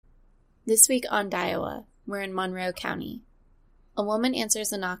This week on Iowa, we're in Monroe County. A woman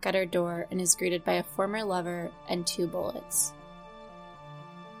answers a knock at her door and is greeted by a former lover and 2 bullets.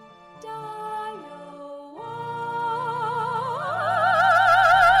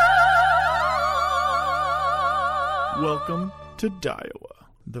 Welcome to Diowa,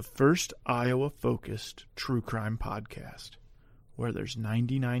 the first Iowa-focused true crime podcast, where there's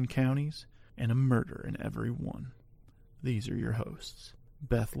 99 counties and a murder in every one. These are your hosts,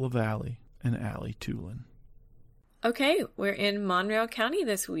 Beth LaValle and Allie Tulin. Okay, we're in Monroe County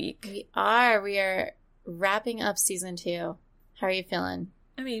this week. We are wrapping up season 2. How are you feeling?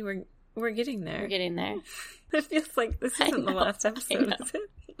 I mean, we're getting there. We're getting there. It feels like this isn't the last episode, is it?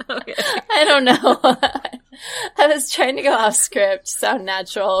 Okay. I don't know. I was trying to go off script, sound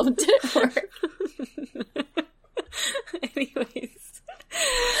natural. Didn't work. Anyways,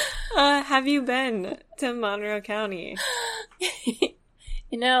 have you been to Monroe County?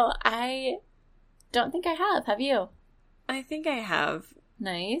 I don't think I have. Have you? I think I have.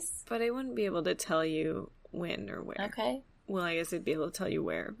 Nice. But I wouldn't be able to tell you when or where. Okay. Well, I guess I'd be able to tell you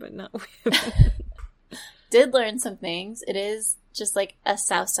where, but not when. Did learn some things. It is just like a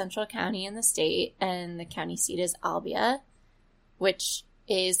south central county in the state, and the county seat is Albia, which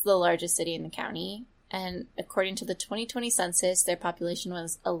is the largest city in the county. And according to the 2020 census, their population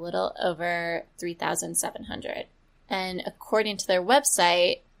was a little over 3,700. And according to their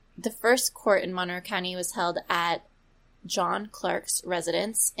website, the first court in Monroe County was held at John Clark's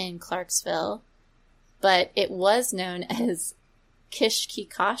residence in Clarksville, but it was known as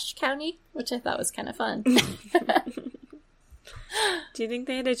Kishkekosh County, which I thought was kind of fun. Do you think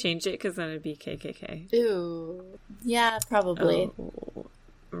they had to change it because then it'd be KKK? Ooh. Yeah, probably. Oh,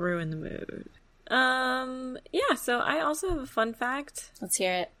 ruin the mood. Yeah, so I also have a fun fact. Let's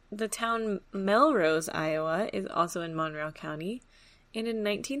hear it. The town Melrose, Iowa, is also in Monroe County. And in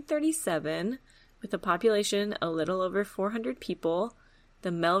 1937, with a population a little over 400 people,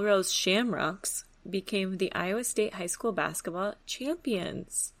 the Melrose Shamrocks became the Iowa State High School basketball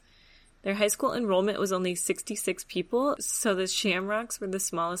champions. Their high school enrollment was only 66 people, so the Shamrocks were the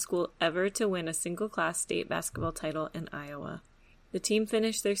smallest school ever to win a single-class state basketball title in Iowa. The team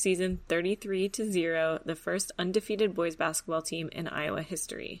finished their season 33-0, the first undefeated boys basketball team in Iowa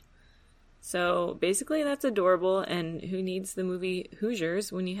history. So basically that's adorable, and who needs the movie Hoosiers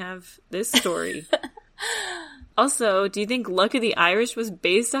when you have this story? Also, do you think Luck of the Irish was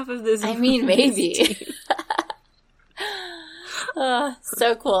based off of this? I mean, maybe.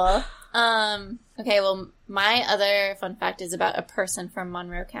 So cool. Okay, well, my other fun fact is about a person from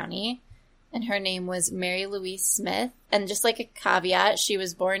Monroe County, and her name was Mary Louise Smith. And just like a caveat, she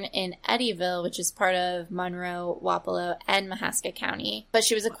was born in Eddyville, which is part of Monroe, Wapello, and Mahaska County. But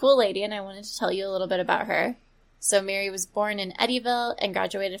she was a cool lady, and I wanted to tell you a little bit about her. So Mary was born in Eddyville and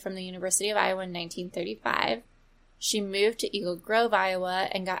graduated from the University of Iowa in 1935. She moved to Eagle Grove, Iowa,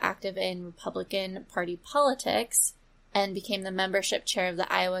 and got active in Republican Party politics and became the membership chair of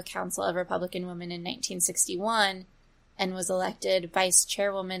the Iowa Council of Republican Women in 1961 and was elected vice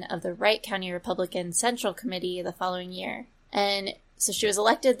chairwoman of the Wright County Republican Central Committee the following year. And so she was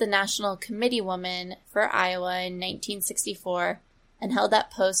elected the National Committee Woman for Iowa in 1964 and held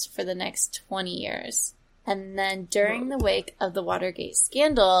that post for the next 20 years. And then during the wake of the Watergate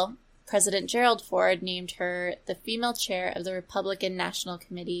scandal, President Gerald Ford named her the female chair of the Republican National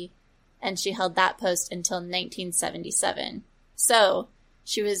Committee, and she held that post until 1977. So,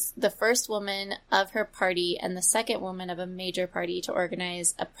 she was the first woman of her party and the second woman of a major party to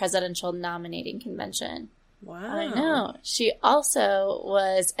organize a presidential nominating convention. Wow. I know. She also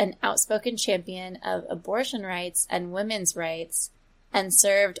was an outspoken champion of abortion rights and women's rights, and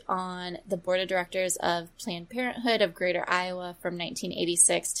served on the board of directors of Planned Parenthood of Greater Iowa from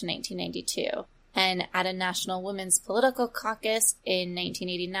 1986 to 1992. And at a National Women's Political Caucus in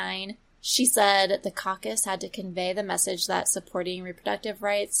 1989, she said the caucus had to convey the message that supporting reproductive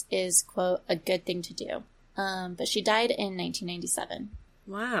rights is, quote, a good thing to do. But she died in 1997.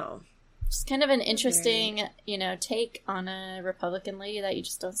 Wow. Just kind of an interesting, take on a Republican lady that you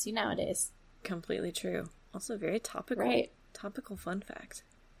just don't see nowadays. Completely true. Also very topical. Right. Topical fun fact.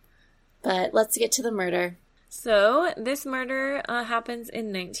 But let's get to the murder. So, this murder happens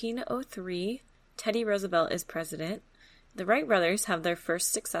in 1903. Teddy Roosevelt is president. The Wright brothers have their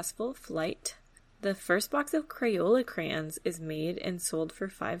first successful flight. The first box of Crayola crayons is made and sold for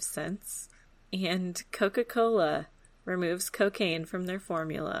 5 cents. And Coca-Cola removes cocaine from their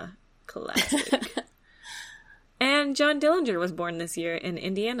formula. Classic. And John Dillinger was born this year in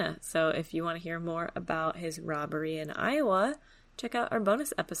Indiana. So if you want to hear more about his robbery in Iowa, check out our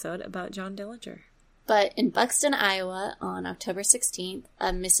bonus episode about John Dillinger. But in Buxton, Iowa, on October 16th,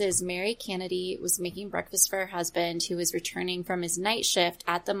 Mrs. Mary Cannady was making breakfast for her husband, who was returning from his night shift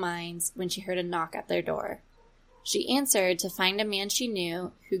at the mines when she heard a knock at their door. She answered to find a man she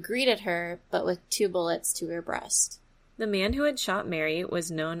knew, who greeted her, but with 2 bullets to her breast. The man who had shot Mary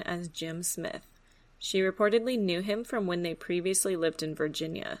was known as Jim Smith. She reportedly knew him from when they previously lived in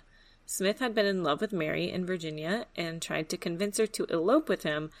Virginia. Smith had been in love with Mary in Virginia and tried to convince her to elope with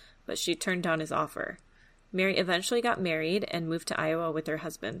him, but she turned down his offer. Mary eventually got married and moved to Iowa with her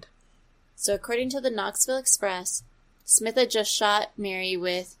husband. So according to the Knoxville Express, Smith had just shot Mary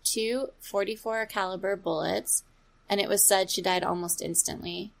with 2 .44 caliber bullets, and it was said she died almost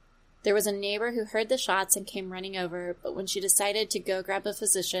instantly. There was a neighbor who heard the shots and came running over, but when she decided to go grab a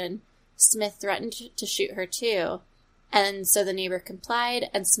physician, Smith threatened to shoot her too, and so the neighbor complied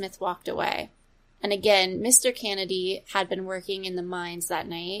and Smith walked away. And again, Mr. Cannady had been working in the mines that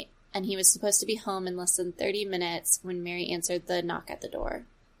night, and he was supposed to be home in less than 30 minutes when Mary answered the knock at the door.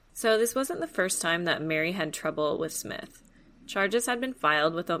 So this wasn't the first time that Mary had trouble with Smith. Charges had been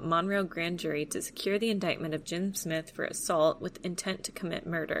filed with a Monroe grand jury to secure the indictment of Jim Smith for assault with intent to commit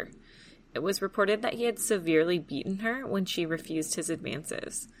murder. It was reported that he had severely beaten her when she refused his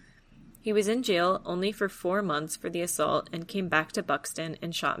advances. He was in jail only for 4 months for the assault and came back to Buxton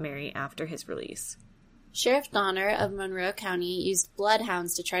and shot Mary after his release. Sheriff Donner of Monroe County used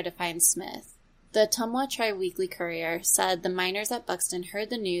bloodhounds to try to find Smith. The Ottumwa Tri-Weekly Courier said the miners at Buxton heard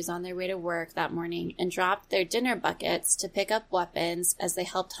the news on their way to work that morning and dropped their dinner buckets to pick up weapons as they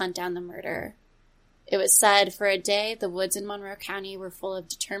helped hunt down the murderer. It was said for a day the woods in Monroe County were full of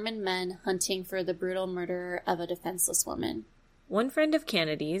determined men hunting for the brutal murderer of a defenseless woman. One friend of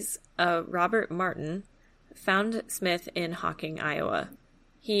Cannady's, Robert Martin, found Smith in Hocking, Iowa.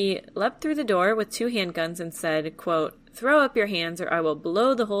 He leapt through the door with 2 handguns and said, quote, "Throw up your hands or I will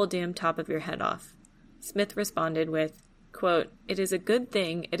blow the whole damn top of your head off." Smith responded with, quote, "It is a good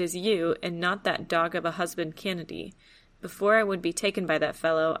thing it is you and not that dog of a husband Cannady. Before I would be taken by that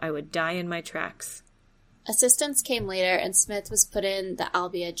fellow, I would die in my tracks." Assistance came later and Smith was put in the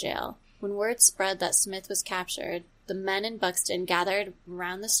Albia jail. When word spread that Smith was captured, the men in Buxton gathered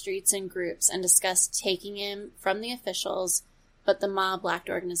around the streets in groups and discussed taking him from the officials, but the mob lacked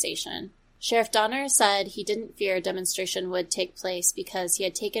organization. Sheriff Donner said he didn't fear a demonstration would take place because he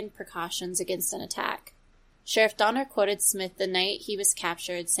had taken precautions against an attack. Sheriff Donner quoted Smith the night he was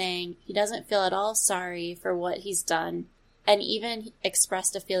captured, saying he doesn't feel at all sorry for what he's done, and even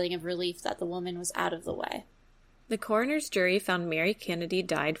expressed a feeling of relief that the woman was out of the way. The coroner's jury found Mary Cannady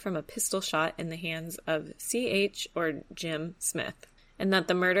died from a pistol shot in the hands of C.H. or Jim Smith, and that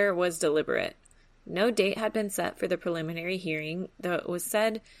the murder was deliberate. No date had been set for the preliminary hearing, though it was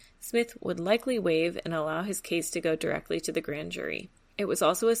said Smith would likely waive and allow his case to go directly to the grand jury. It was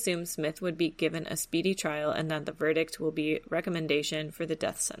also assumed Smith would be given a speedy trial and that the verdict will be recommendation for the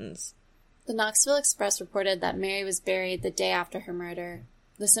death sentence. The Knoxville Express reported that Mary was buried the day after her murder.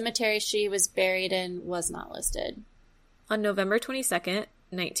 The cemetery she was buried in was not listed. On November 22,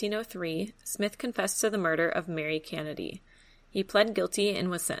 1903, Smith confessed to the murder of Mary Cannady. He pled guilty and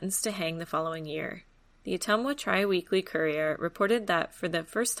was sentenced to hang the following year. The Ottumwa Tri-Weekly Courier reported that for the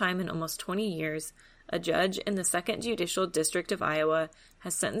first time in almost 20 years, a judge in the 2nd Judicial District of Iowa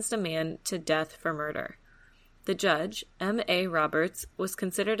has sentenced a man to death for murder. The judge, M.A. Roberts, was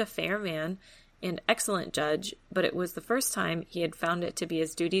considered a fair man and excellent judge, but it was the first time he had found it to be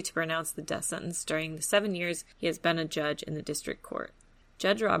his duty to pronounce the death sentence during the 7 years he has been a judge in the district court.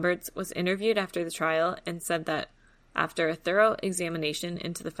 Judge Roberts was interviewed after the trial and said that, after a thorough examination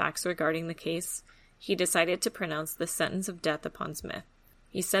into the facts regarding the case, he decided to pronounce the sentence of death upon Smith.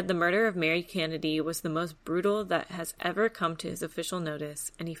 He said the murder of Mary Cannady was the most brutal that has ever come to his official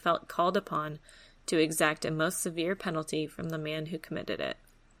notice, and he felt called upon to exact a most severe penalty from the man who committed it.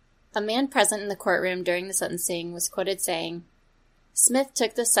 A man present in the courtroom during the sentencing was quoted saying, "Smith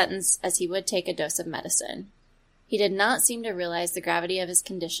took the sentence as he would take a dose of medicine. He did not seem to realize the gravity of his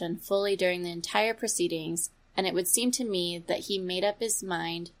condition fully during the entire proceedings, and it would seem to me that he made up his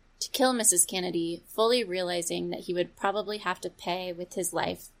mind to kill Mrs. Cannady, fully realizing that he would probably have to pay with his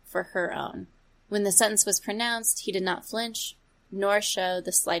life for her own. When the sentence was pronounced, he did not flinch, nor show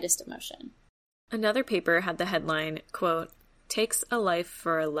the slightest emotion." Another paper had the headline, quote, "Takes a life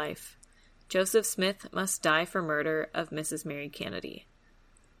for a life. Joseph Smith must die for murder of Mrs. Mary Cannady.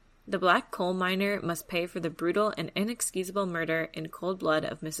 The black coal miner must pay for the brutal and inexcusable murder in cold blood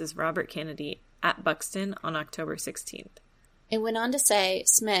of Mrs. Robert Cannady at Buxton on October 16th. It went on to say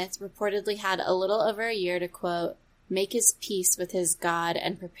Smith reportedly had a little over a year to, quote, "make his peace with his God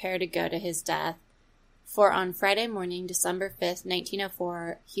and prepare to go to his death. For on Friday morning, December 5th,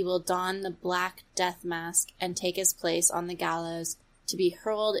 1904, he will don the black death mask and take his place on the gallows to be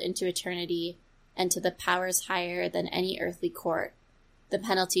hurled into eternity and to the powers higher than any earthly court, the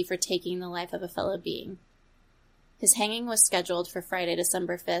penalty for taking the life of a fellow being. His hanging was scheduled for Friday,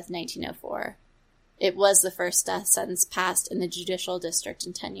 December 5th, 1904. It was the first death sentence passed in the judicial district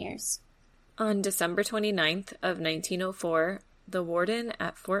in 10 years. On December 29th of 1904, the warden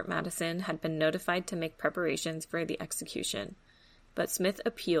at Fort Madison had been notified to make preparations for the execution, but Smith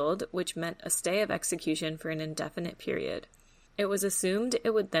appealed, which meant a stay of execution for an indefinite period. It was assumed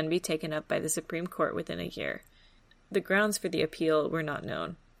it would then be taken up by the Supreme Court within a year. The grounds for the appeal were not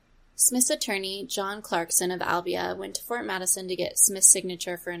known. Smith's attorney, John Clarkson of Albia, went to Fort Madison to get Smith's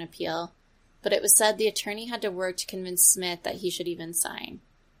signature for an appeal, but it was said the attorney had to work to convince Smith that he should even sign.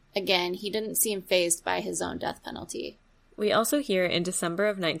 Again, he didn't seem fazed by his own death penalty. We also hear in December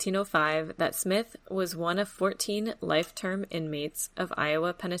of 1905 that Smith was one of 14 life-term inmates of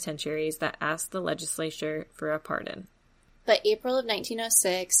Iowa penitentiaries that asked the legislature for a pardon. But April of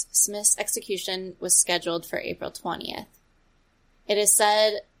 1906, Smith's execution was scheduled for April 20th. It was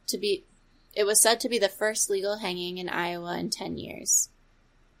said to be the first legal hanging in Iowa in 10 years.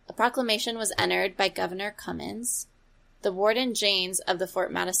 A proclamation was entered by Governor Cummins. The warden Janes of the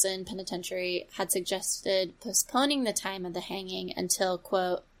Fort Madison Penitentiary had suggested postponing the time of the hanging until,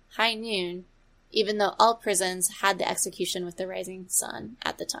 quote, high noon, even though all prisons had the execution with the rising sun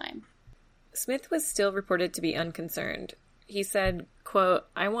at the time. Smith was still reported to be unconcerned. He said, quote,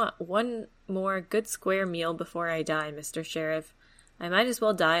 I want one more good square meal before I die, Mr. Sheriff. I might as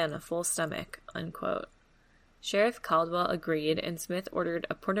well die on a full stomach, unquote. Sheriff Caldwell agreed, and Smith ordered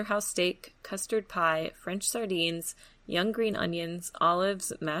a porterhouse steak, custard pie, French sardines, young green onions,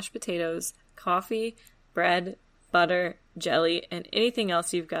 olives, mashed potatoes, coffee, bread, butter, jelly, and anything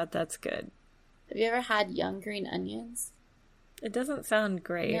else you've got that's good. Have you ever had young green onions? It doesn't sound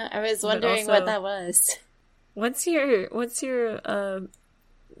great. Yeah, I was wondering what that was. What's your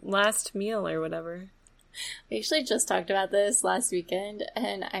last meal or whatever? We actually just talked about this last weekend,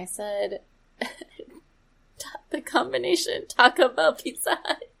 and I said the combination Taco Bell Pizza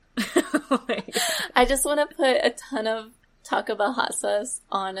Hut. Oh my God. I just want to put a ton of Taco Bell hot sauce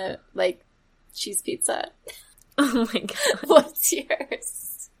on a, cheese pizza. Oh my God. What's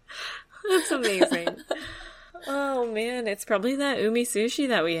yours? That's amazing. Oh man, it's probably that umi sushi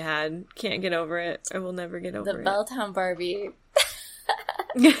that we had. Can't get over it. I will never get over it. The Belltown Barbie.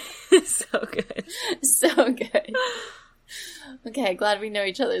 So good. So good. Okay, glad we know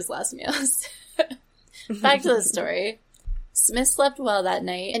each other's last meals. Back to the story. Smith slept well that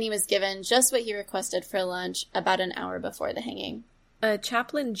night, and he was given just what he requested for lunch about an hour before the hanging.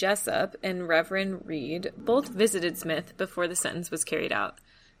 Chaplain Jessup and Reverend Reed both visited Smith before the sentence was carried out.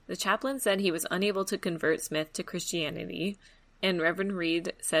 The chaplain said he was unable to convert Smith to Christianity, and Reverend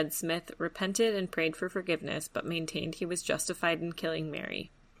Reed said Smith repented and prayed for forgiveness, but maintained he was justified in killing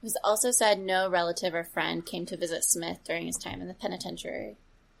Mary. It was also said no relative or friend came to visit Smith during his time in the penitentiary.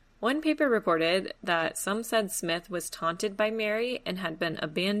 One paper reported that some said Smith was taunted by Mary and had been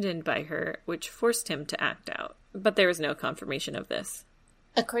abandoned by her, which forced him to act out. But there was no confirmation of this.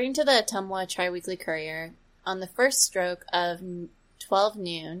 According to the Ottumwa Tri-Weekly Courier, on the first stroke of 12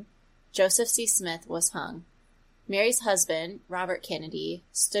 noon, Joseph C. Smith was hung. Mary's husband, Robert Cannady,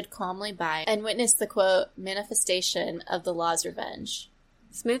 stood calmly by and witnessed the, quote, manifestation of the law's revenge.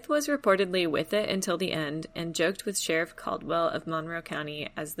 Smith was reportedly with it until the end and joked with Sheriff Caldwell of Monroe County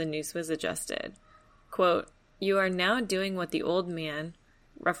as the noose was adjusted. Quote, you are now doing what the old man,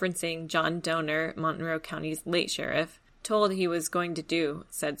 referencing John Donner, Monroe County's late sheriff, told he was going to do,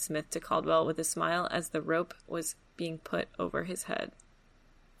 said Smith to Caldwell with a smile as the rope was being put over his head.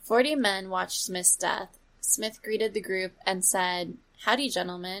 40 men watched Smith's death. Smith greeted the group and said, howdy,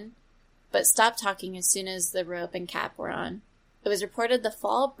 gentlemen, but stopped talking as soon as the rope and cap were on. It was reported the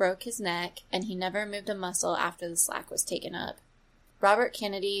fall broke his neck, and he never moved a muscle after the slack was taken up. Robert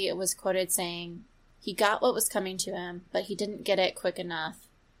Cannady was quoted saying, he got what was coming to him, but he didn't get it quick enough.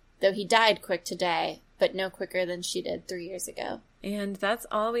 Though he died quick today, but no quicker than she did 3 years ago. And that's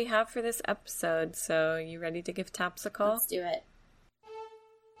all we have for this episode, so you ready to give Taps a call? Let's do it.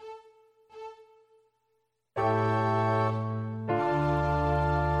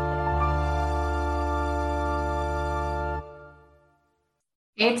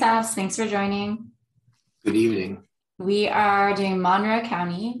 Hey, Taps. Thanks for joining. Good evening. We are doing Monroe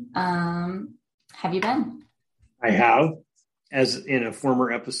County. Have you been? I have, as in a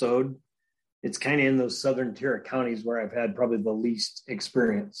former episode. It's kind of in those southern tier of counties where I've had probably the least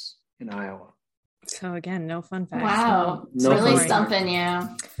experience in Iowa. So again, no fun facts. Wow. It's no really fun stumping you.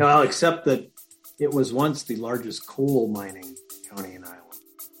 Well, except that It was once the largest coal mining county in Iowa.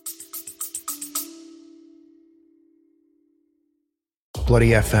 Bloody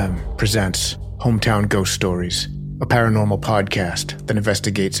FM presents Hometown Ghost Stories, a paranormal podcast that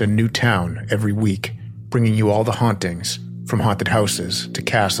investigates a new town every week, bringing you all the hauntings, from haunted houses to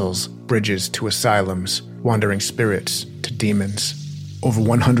castles, bridges to asylums, wandering spirits to demons. Over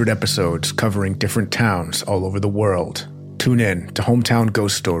 100 episodes covering different towns all over the world. Tune in to Hometown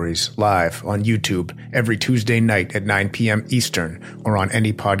Ghost Stories live on YouTube every Tuesday night at 9 p.m. Eastern or on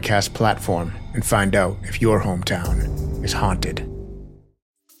any podcast platform and find out if your hometown is haunted.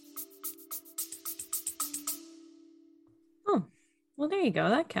 Oh, well, there you go.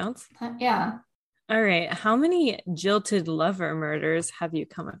 That counts. Yeah. All right. How many jilted lover murders have you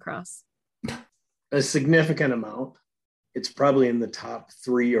come across? A significant amount. It's probably in the top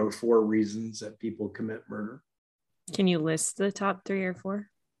 3 or 4 reasons that people commit murder. Can you list the top 3 or 4?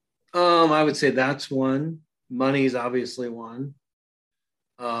 I would say that's one. Money is obviously one.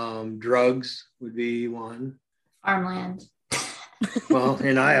 Drugs would be one. Farmland. Well,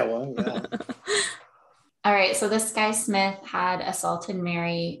 in Iowa, yeah. All right. So this guy Smith had assaulted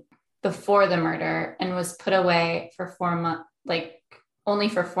Mary before the murder and was put away for 4 months, only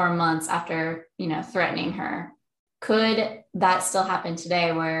for 4 months after, threatening her. Could that still happen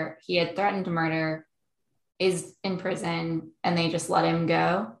today where he had threatened to murder, is in prison, and they just let him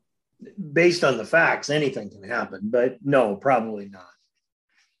go? Based on the facts, anything can happen, but no, probably not.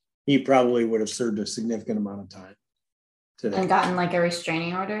 He probably would have served a significant amount of time today. And gotten a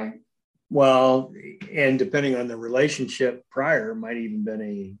restraining order? Well, and depending on the relationship prior, might even been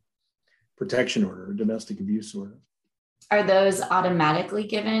a protection order, a domestic abuse order. Are those automatically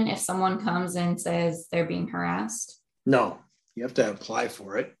given if someone comes and says they're being harassed? No, you have to apply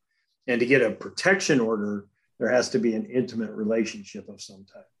for it. And to get a protection order, there has to be an intimate relationship of some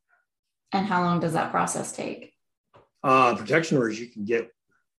type. And how long does that process take? Protection orders you can get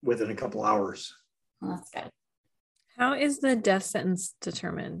within a couple hours. Well, that's good. How is the death sentence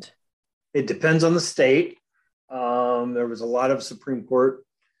determined? It depends on the state. There was a lot of Supreme Court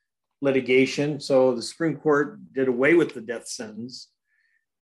litigation. So the Supreme Court did away with the death sentence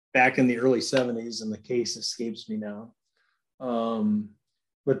back in the early 70s, and the case escapes me now.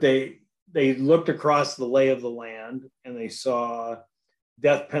 But they looked across the lay of the land and they saw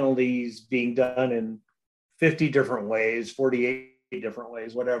death penalties being done in 50 different ways, 48 different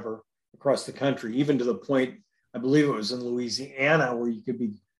ways, whatever, across the country, even to the point, I believe it was in Louisiana, where you could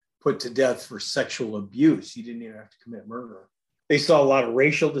be put to death for sexual abuse. You didn't even have to commit murder. They saw a lot of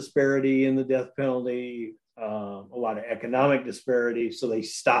racial disparity in the death penalty, a lot of economic disparity, so they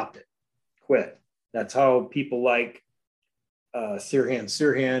stopped it, quit. That's how people like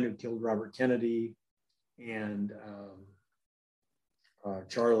Sirhan, who killed Robert Kennedy, and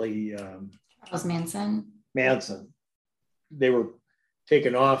Charles Manson. They were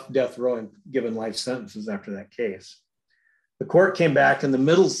taken off death row and given life sentences after that case. The court came back in the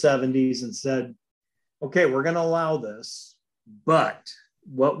middle 70s and said, okay, we're going to allow this, but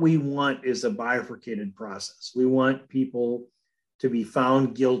what we want is a bifurcated process. We want people to be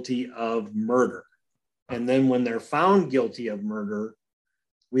found guilty of murder. And then when they're found guilty of murder,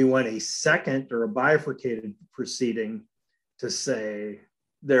 we want a second or a bifurcated proceeding to say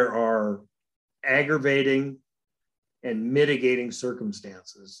there are aggravating and mitigating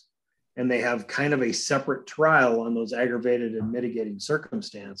circumstances. And they have kind of a separate trial on those aggravated and mitigating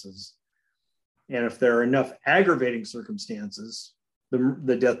circumstances. And if there are enough aggravating circumstances,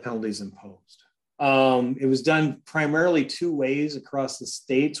 the death penalty is imposed. It was done primarily 2 ways across the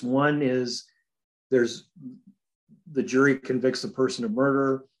states. One is the jury convicts the person of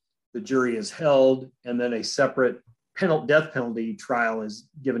murder, the jury is held, and then a separate death penalty trial is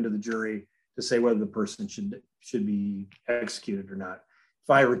given to the jury to say whether the person should be executed or not. If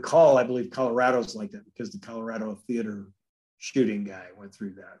I recall, I believe Colorado's like that because the Colorado theater shooting guy went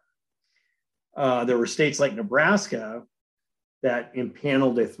through that. There were states like Nebraska that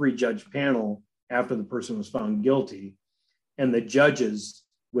impaneled a 3-judge panel after the person was found guilty, and the judges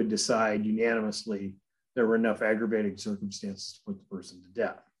would decide unanimously there were enough aggravating circumstances to put the person to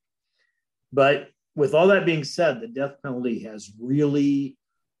death. But with all that being said, the death penalty has really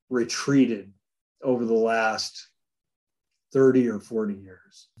retreated over the last 30 or 40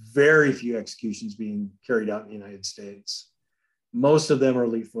 years. Very few executions being carried out in the United States. Most of them are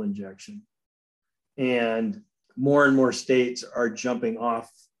lethal injection. And more states are jumping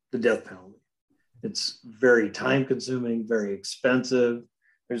off the death penalty. It's very time consuming, very expensive.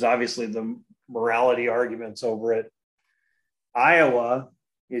 There's obviously the morality arguments over it. Iowa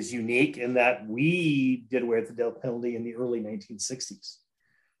is unique in that we did away with the death penalty in the early 1960s.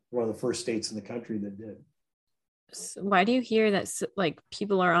 One of the first states in the country that did. So why do you hear that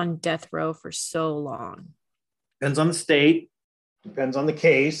people are on death row for so long? Depends on the state, depends on the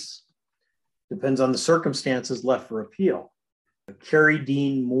case, depends on the circumstances left for appeal. Carrie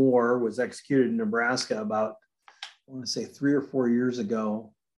Dean Moore was executed in Nebraska about, I want to say 3 or 4 years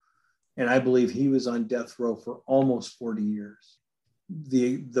ago. And I believe he was on death row for almost 40 years.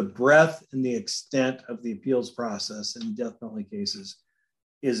 The breadth and the extent of the appeals process in death penalty cases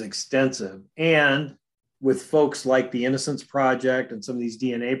is extensive. And with folks like the Innocence Project and some of these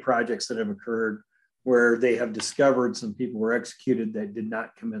DNA projects that have occurred, where they have discovered some people were executed that did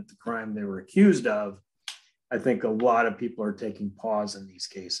not commit the crime they were accused of, I think a lot of people are taking pause in these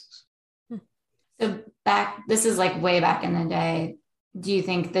cases. So this is like way back in the day. Do you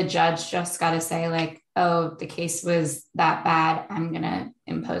think the judge just got to say like, oh, the case was that bad, I'm going to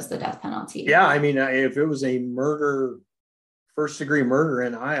impose the death penalty? Yeah, I mean, if it was a murder, first degree murder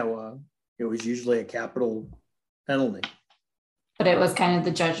in Iowa, it was usually a capital penalty. But it was kind of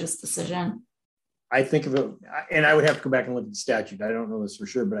the judge's decision. I think of it, and I would have to go back and look at the statute. I don't know this for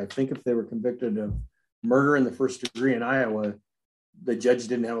sure, but I think if they were convicted of murder in the first degree in Iowa, the judge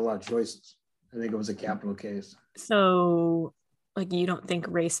didn't have a lot of choices. I think it was a capital case. So, like, you don't think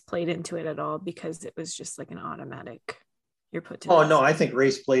race played into it at all because it was just like an automatic, you're put to Oh, death? no, I think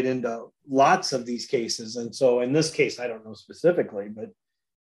race played into lots of these cases. And so in this case, I don't know specifically, but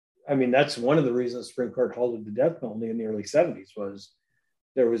I mean, that's one of the reasons the Supreme Court halted the death penalty in the early 70s was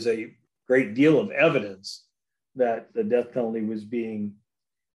there was a great deal of evidence that the death penalty was being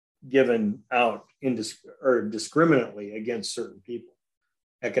given out indiscriminately against certain people,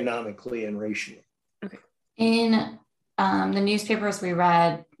 economically and racially. Okay. In the newspapers we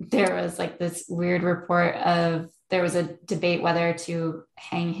read, there was like this weird report of there was a debate whether to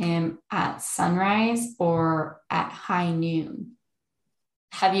hang him at sunrise or at high noon.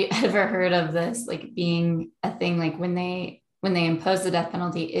 Have you ever heard of this like being a thing? Like when they impose the death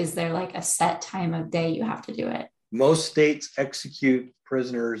penalty, is there like a set time of day you have to do it? Most states execute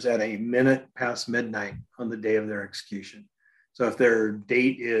prisoners at a minute past midnight on the day of their execution. So if their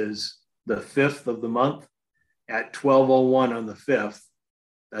date is the 5th of the month, at 12:01 on the 5th,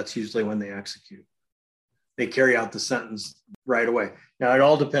 that's usually when they execute. They carry out the sentence right away. Now, it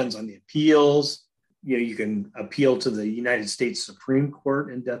all depends on the appeals. You can appeal to the United States Supreme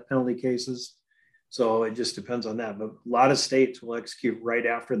Court in death penalty cases. So it just depends on that. But a lot of states will execute right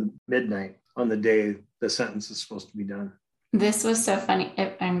after the midnight on the day the sentence is supposed to be done. This was so funny.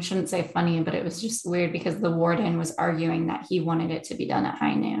 I shouldn't say funny, but it was just weird because the warden was arguing that he wanted it to be done at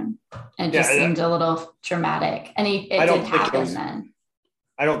high noon. It just seemed a little dramatic. And it did happen then.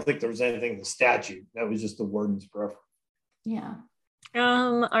 I don't think there was anything in the statute. That was just the warden's preference. Yeah.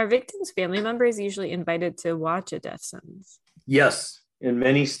 Are victims' family members usually invited to watch a death sentence? Yes. In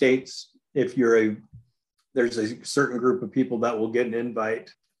many states, there's a certain group of people that will get an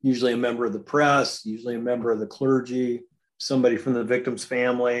invite, usually a member of the press, usually a member of the clergy, somebody from the victim's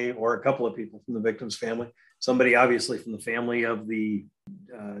family, or a couple of people from the victim's family, somebody obviously from the family of the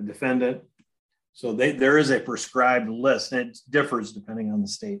defendant. So there is a prescribed list, and it differs depending on the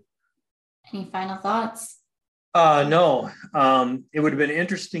state. Any final thoughts? No. It would have been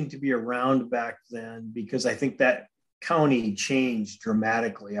interesting to be around back then because I think that county changed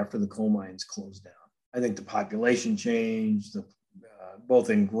dramatically after the coal mines closed down. I think the population changed,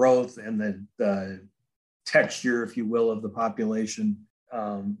 both in growth and the texture, if you will, of the population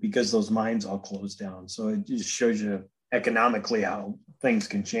because those mines all closed down. So it just shows you economically how things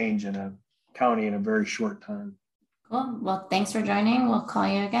can change in a county in a very short time. Cool. Well, thanks for joining. We'll call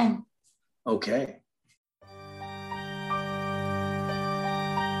you again. Okay.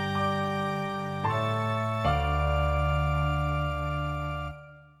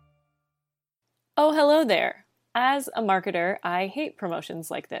 Oh, hello there. As a marketer, I hate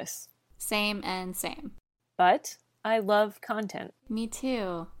promotions like this. Same and same. But I love content. Me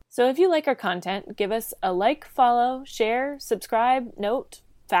too. So if you like our content, give us a like, follow, share, subscribe, note,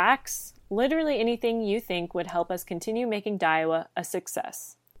 fax, literally anything you think would help us continue making Daiwa a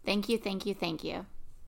success. Thank you, thank you, thank you.